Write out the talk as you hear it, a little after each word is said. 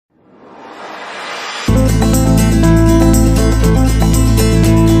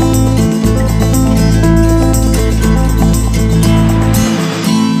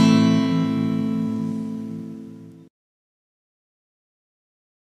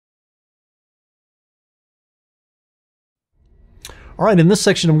All right, in this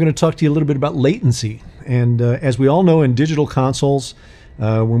section, I'm going to talk to you a little bit about latency. And as we all know, in digital consoles,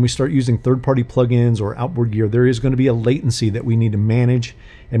 when we start using third-party plugins or outboard gear, there is going to be a latency that we need to manage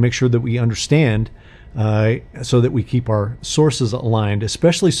and make sure that we understand so that we keep our sources aligned,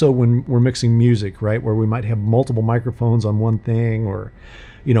 especially so when we're mixing music, right, where we might have multiple microphones on one thing, or,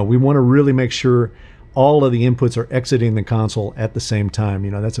 you know, we want to really make sure all of the inputs are exiting the console at the same time.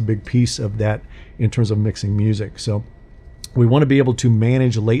 You know, that's a big piece of that in terms of mixing music. So we want to be able to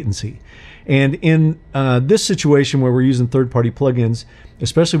manage latency. And in this situation where we're using third-party plugins,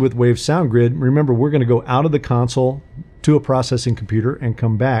 especially with Waves SoundGrid, remember, we're going to go out of the console to a processing computer and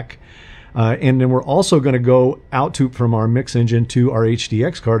come back. And then we're also going to go out from our mix engine to our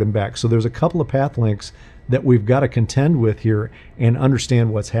HDX card and back. So there's a couple of path links that we've got to contend with here and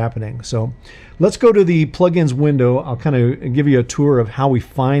understand what's happening. So let's go to the plugins window. I'll kind of give you a tour of how we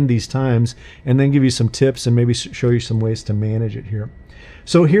find these times and then give you some tips and maybe show you some ways to manage it here.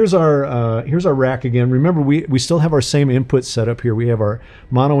 So here's our rack again. Remember, we still have our same inputs set up here. We have our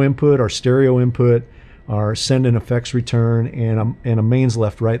mono input, our stereo input, our send and effects return, and a mains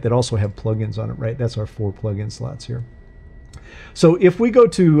left right that also have plugins on it, right? That's our 4 plugin slots here. So if we go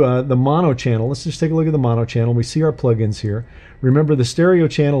to the mono channel, let's just take a look at the mono channel. We see our plugins here. Remember, the stereo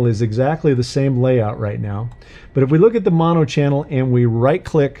channel is exactly the same layout right now. But if we look at the mono channel and we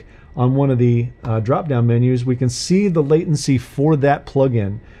right-click on one of the drop-down menus, we can see the latency for that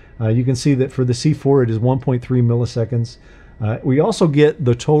plugin. You can see that for the C4 it is 1.3 milliseconds. We also get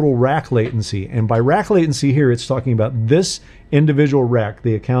the total rack latency, and by rack latency here it's talking about this individual rack,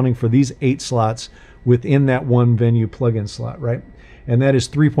 the accounting for these 8 slots within that one venue plugin slot, right? And that is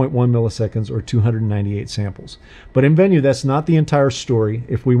 3.1 milliseconds or 298 samples. But in venue, that's not the entire story.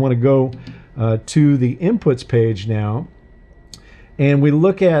 If we want to go to the inputs page now, and we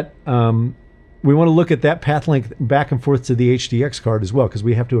look at we want to look at that path link back and forth to the HDX card as well, because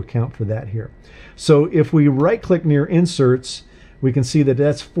we have to account for that here. So if we right click near inserts, we can see that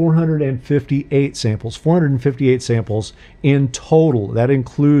that's 458 samples, 458 samples in total. That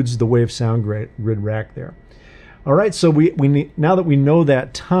includes the Waves SoundGrid rack there. All right, so we need, now that we know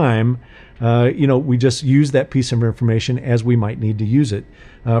that time, you know, we just use that piece of information as we might need to use it.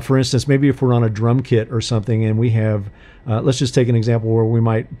 For instance, maybe if we're on a drum kit or something and we have, let's just take an example where we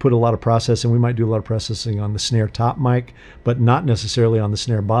might put a lot of processing. We might do a lot of processing on the snare top mic, but not necessarily on the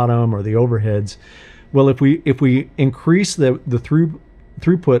snare bottom or the overheads. Well, if we increase the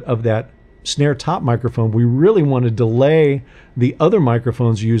throughput of that snare top microphone, we really want to delay the other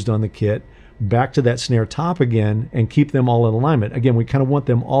microphones used on the kit back to that snare top again and keep them all in alignment. Again, we kind of want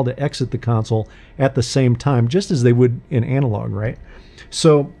them all to exit the console at the same time, just as they would in analog, right?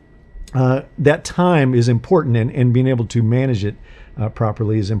 So that time is important, and being able to manage it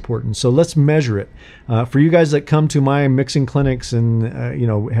properly is important. So let's measure it. For you guys that come to my mixing clinics and you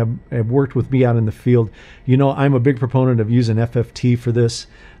know, have worked with me out in the field, you know I'm a big proponent of using FFT for this.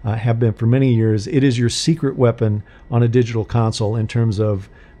 Have been for many years. It is your secret weapon on a digital console in terms of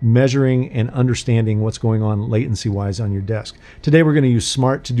measuring and understanding what's going on latency-wise on your desk. Today we're going to use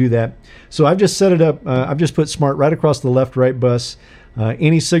Smart to do that. So I've just set it up. I've just put Smart right across the left-right bus.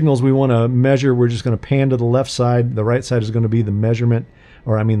 Any signals we want to measure, we're just going to pan to the left side. The right side is going to be the measurement,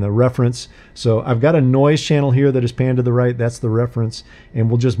 or I mean the reference. So I've got a noise channel here that is panned to the right. That's the reference. And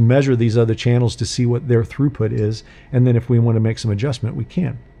we'll just measure these other channels to see what their throughput is. And then if we want to make some adjustment, we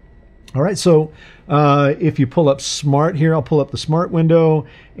can. All right, so if you pull up Smart here, I'll pull up the Smart window,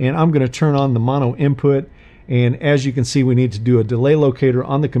 and I'm going to turn on the mono input. And as you can see, we need to do a delay locator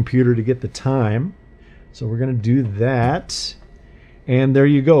on the computer to get the time. So we're going to do that. And there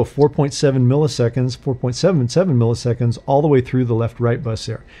you go, 4.7 milliseconds, 4.77 milliseconds, all the way through the left-right bus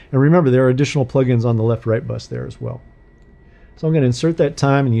there. And remember, there are additional plugins on the left-right bus there as well. So I'm going to insert that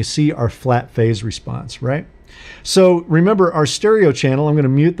time, and you see our flat phase response, right? So remember, our stereo channel, I'm going to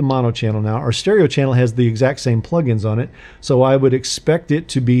mute the mono channel now. Our stereo channel has the exact same plugins on it, so I would expect it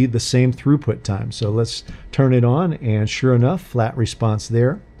to be the same throughput time. So let's turn it on, and sure enough, flat response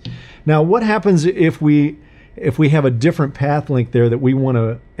there. Now, what happens if we have a different path link there that we want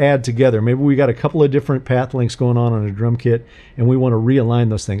to add together? Maybe we got a couple of different path links going on a drum kit, and we want to realign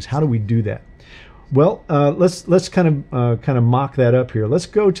those things. How do we do that? Well, let's kind of mock that up here. Let's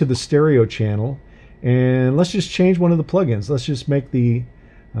go to the stereo channel, and let's just change one of the plugins. Let's just make the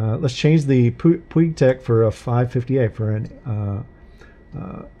let's change the Puig Tech for a 558 for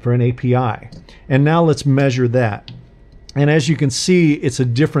an API, and now let's measure that. And as you can see, it's a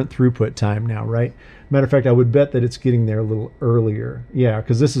different throughput time now, right? Matter of fact, I would bet that it's getting there a little earlier. Yeah,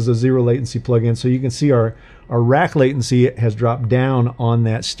 because this is a zero latency plugin. So you can see our rack latency has dropped down on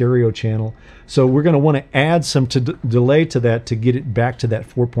that stereo channel. So we're going to want to add some delay to that to get it back to that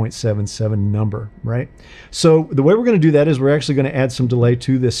 4.77 number, right? So the way we're going to do that is we're actually going to add some delay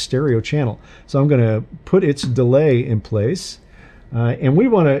to this stereo channel. So I'm going to put its delay in place. And we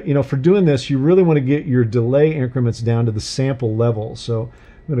want to, you know, for doing this, you really want to get your delay increments down to the sample level. So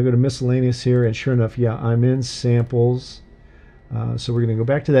I'm going to go to miscellaneous here, and sure enough, yeah, I'm in samples. So we're going to go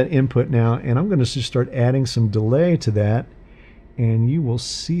back to that input now, and I'm going to just start adding some delay to that, and you will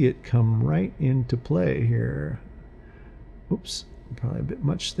see it come right into play here. Oops, probably a bit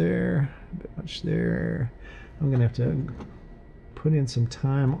much there, a bit much there. I'm going to have to put in some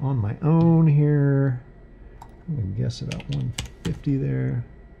time on my own here. I'm going to guess about 150 there,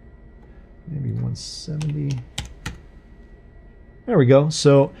 maybe 170. There we go.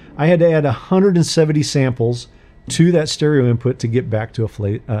 So I had to add 170 samples to that stereo input to get back to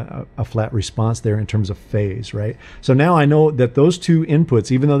a flat response there in terms of phase, right? So now I know that those two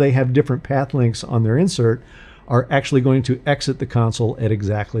inputs, even though they have different path lengths on their insert, are actually going to exit the console at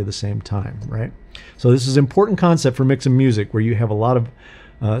exactly the same time, right? So this is an important concept for mixing music where you have a lot of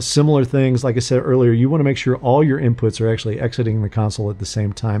similar things. Like I said earlier, you want to make sure all your inputs are actually exiting the console at the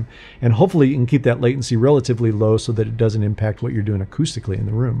same time. And hopefully you can keep that latency relatively low so that it doesn't impact what you're doing acoustically in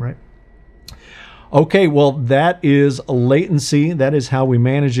the room, right? Okay, well, that is latency. That is how we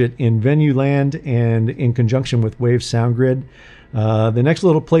manage it in Venue land and in conjunction with Waves SoundGrid. The next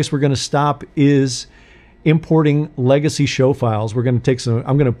little place we're going to stop is importing legacy show files. We're going to take some,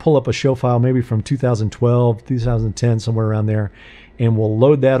 I'm going to pull up a show file maybe from 2012, 2010, somewhere around there, and we'll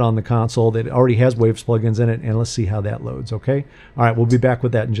load that on the console that already has Waves plugins in it, and let's see how that loads, okay? All right, we'll be back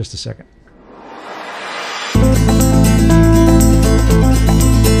with that in just a second.